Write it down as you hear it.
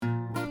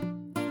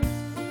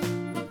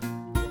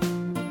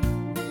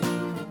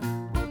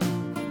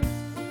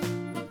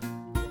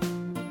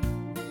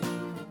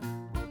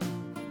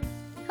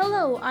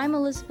Hello, I'm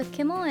Elizabeth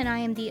Kimmel, and I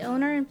am the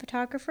owner and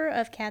photographer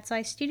of Cat's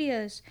Eye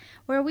Studios,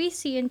 where we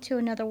see into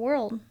another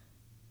world.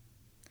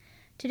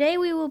 Today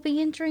we will be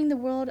entering the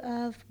world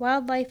of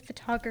wildlife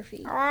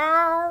photography.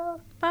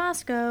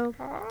 Bosco,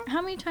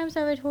 how many times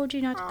have I told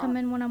you not to come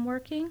in when I'm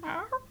working?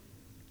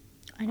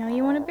 I know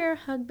you want a bear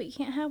hug, but you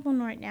can't have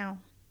one right now.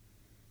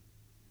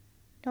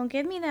 Don't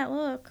give me that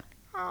look.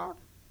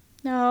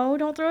 No,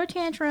 don't throw a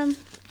tantrum.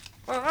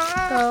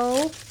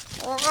 Go.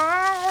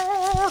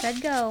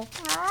 Said go.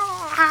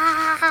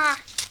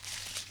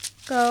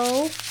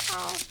 Go.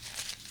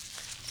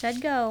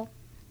 Said go.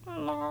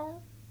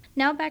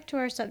 Now back to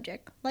our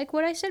subject. Like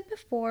what I said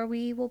before,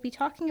 we will be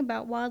talking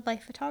about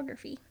wildlife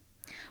photography.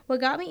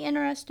 What got me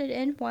interested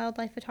in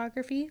wildlife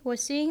photography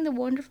was seeing the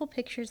wonderful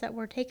pictures that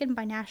were taken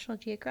by National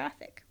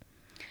Geographic.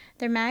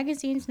 Their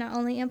magazines not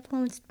only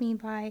influenced me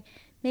by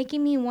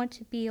making me want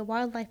to be a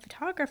wildlife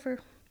photographer,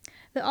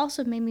 but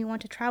also made me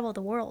want to travel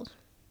the world.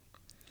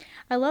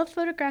 I love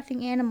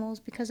photographing animals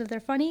because of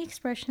their funny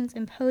expressions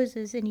and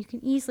poses, and you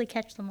can easily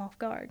catch them off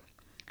guard.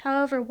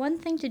 However, one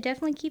thing to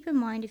definitely keep in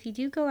mind if you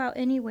do go out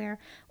anywhere,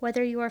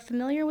 whether you are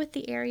familiar with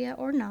the area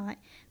or not,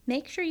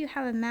 make sure you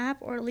have a map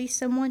or at least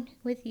someone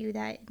with you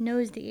that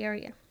knows the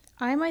area.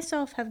 I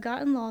myself have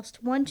gotten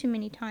lost one too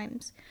many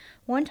times.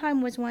 One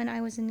time was when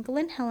I was in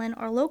Glen Helen,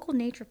 our local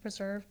nature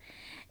preserve.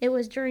 It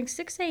was during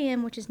 6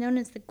 a.m., which is known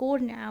as the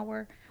golden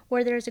hour,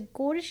 where there is a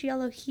goldish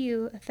yellow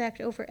hue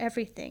effect over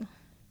everything.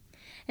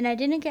 And I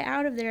didn't get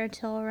out of there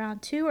until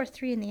around 2 or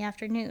 3 in the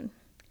afternoon.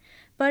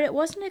 But it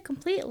wasn't a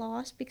complete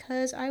loss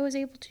because I was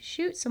able to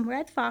shoot some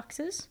red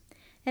foxes,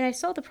 and I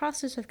saw the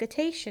process of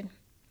guttation,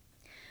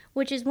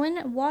 which is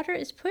when water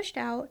is pushed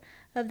out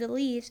of the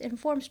leaves and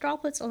forms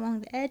droplets along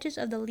the edges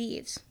of the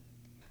leaves.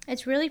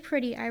 It's really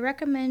pretty. I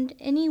recommend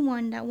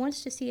anyone that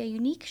wants to see a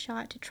unique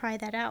shot to try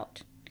that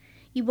out.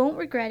 You won't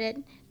regret it.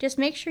 Just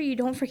make sure you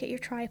don't forget your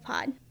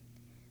tripod.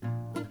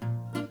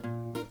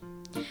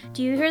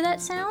 Do you hear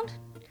that sound?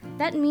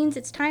 That means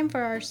it's time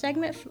for our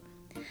segment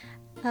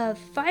of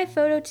 5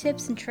 photo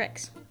tips and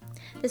tricks.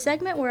 The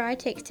segment where I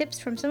take tips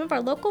from some of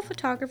our local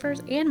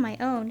photographers and my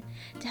own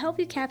to help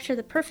you capture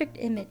the perfect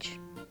image.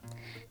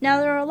 Now,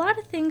 there are a lot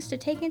of things to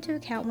take into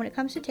account when it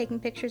comes to taking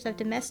pictures of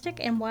domestic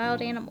and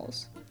wild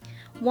animals.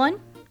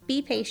 1.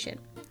 Be patient.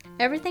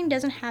 Everything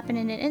doesn't happen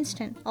in an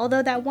instant,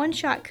 although that one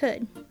shot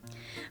could.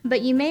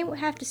 But you may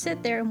have to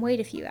sit there and wait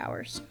a few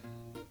hours.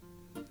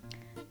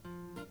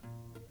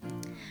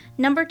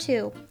 Number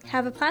 2,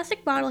 have a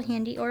plastic bottle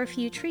handy or a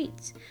few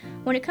treats.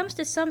 When it comes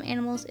to some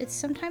animals, it's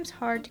sometimes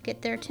hard to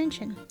get their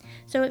attention,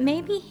 so it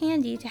may be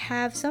handy to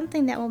have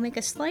something that will make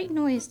a slight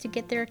noise to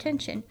get their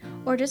attention,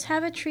 or just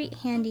have a treat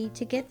handy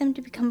to get them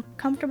to become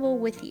comfortable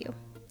with you.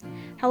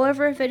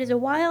 However, if it is a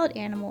wild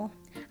animal,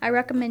 I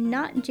recommend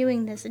not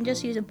doing this and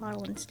just use a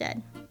bottle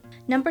instead.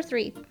 Number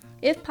 3,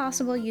 if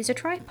possible, use a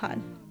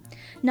tripod.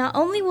 Not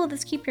only will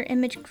this keep your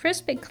image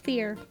crisp and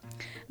clear,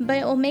 but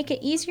it will make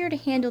it easier to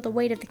handle the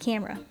weight of the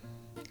camera.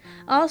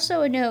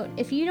 Also a note,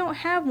 if you don't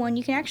have one,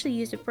 you can actually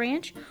use a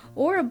branch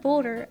or a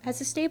boulder as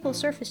a stable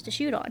surface to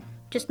shoot on.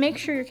 Just make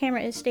sure your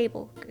camera is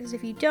stable, because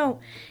if you don't,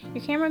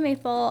 your camera may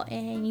fall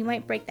and you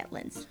might break that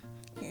lens.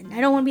 And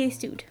I don't want to be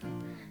sued.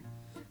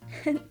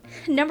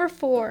 Number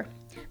 4,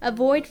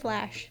 avoid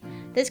flash.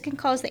 This can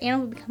cause the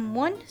animal to become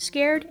 1,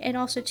 scared, and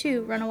also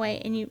 2, run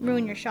away and you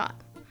ruin your shot.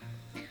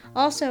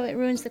 Also, it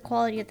ruins the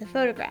quality of the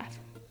photograph.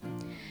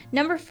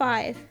 Number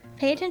 5,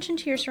 pay attention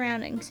to your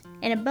surroundings.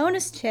 And a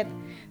bonus tip,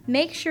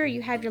 make sure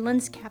you have your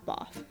lens cap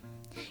off.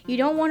 You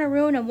don't want to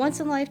ruin a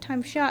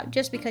once-in-a-lifetime shot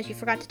just because you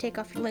forgot to take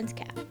off your lens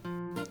cap.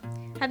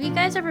 Have you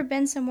guys ever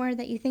been somewhere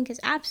that you think is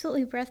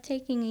absolutely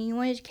breathtaking and you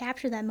wanted to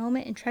capture that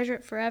moment and treasure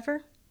it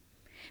forever?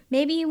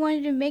 Maybe you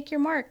wanted to make your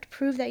mark to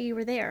prove that you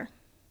were there.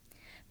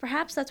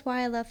 Perhaps that's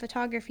why I love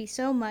photography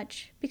so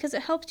much, because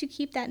it helps you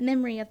keep that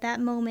memory of that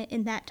moment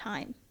in that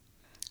time.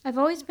 I've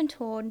always been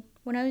told,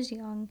 when I was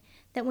young,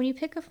 that when you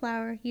pick a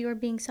flower, you are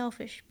being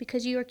selfish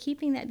because you are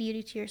keeping that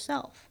beauty to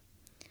yourself.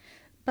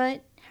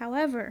 But,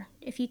 however,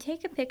 if you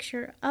take a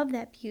picture of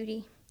that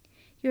beauty,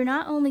 you're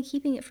not only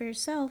keeping it for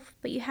yourself,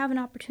 but you have an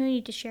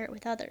opportunity to share it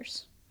with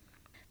others.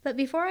 But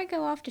before I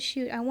go off to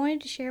shoot, I wanted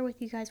to share with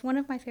you guys one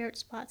of my favorite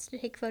spots to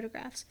take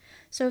photographs.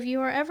 So if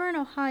you are ever in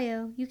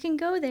Ohio, you can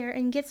go there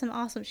and get some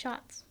awesome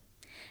shots.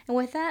 And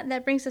with that,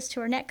 that brings us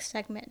to our next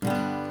segment,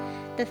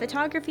 the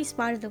photography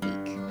spot of the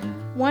week.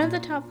 One of the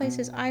top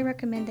places I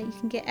recommend that you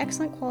can get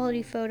excellent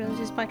quality photos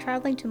is by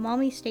traveling to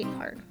Maumee State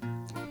Park.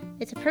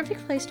 It's a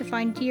perfect place to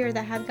find deer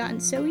that have gotten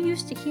so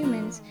used to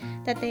humans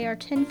that they are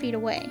 10 feet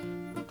away.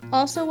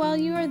 Also, while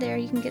you are there,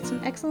 you can get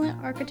some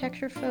excellent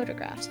architecture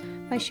photographs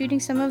by shooting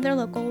some of their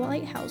local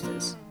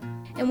lighthouses.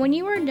 And when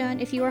you are done,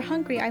 if you are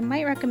hungry, I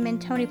might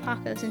recommend Tony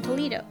Paco's in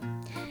Toledo.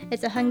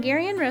 It's a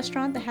Hungarian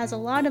restaurant that has a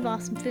lot of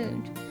awesome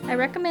food. I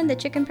recommend the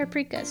chicken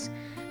paprikas,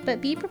 but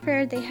be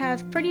prepared, they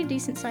have pretty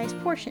decent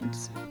sized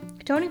portions.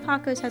 Tony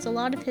Paco's has a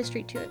lot of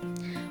history to it,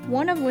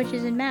 one of which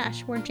is in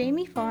MASH, where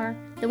Jamie Farr,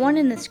 the one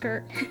in the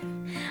skirt,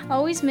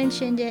 always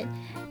mentioned it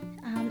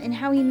and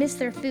how he missed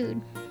their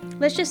food.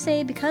 Let's just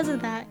say because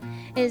of that,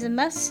 It is a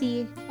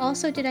must-see.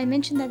 Also, did I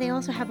mention that they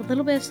also have a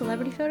little bit of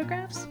celebrity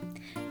photographs?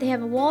 They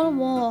have a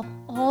wall-to-wall,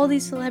 all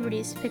these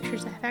celebrities'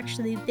 pictures that have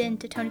actually been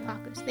to Tony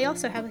Paco's. They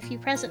also have a few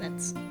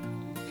presidents.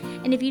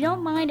 And if you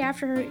don't mind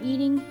after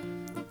eating,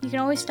 you can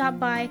always stop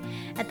by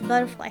at the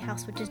Butterfly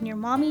House, which is near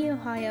Maumee,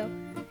 Ohio,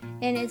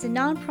 and it's a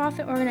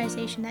non-profit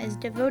organization that is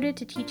devoted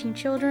to teaching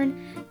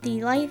children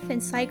the life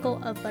and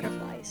cycle of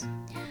butterflies.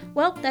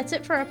 Well, that's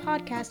it for our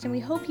podcast, and we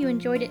hope you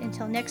enjoyed it.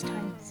 Until next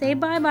time. Say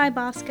bye-bye,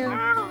 Bosco.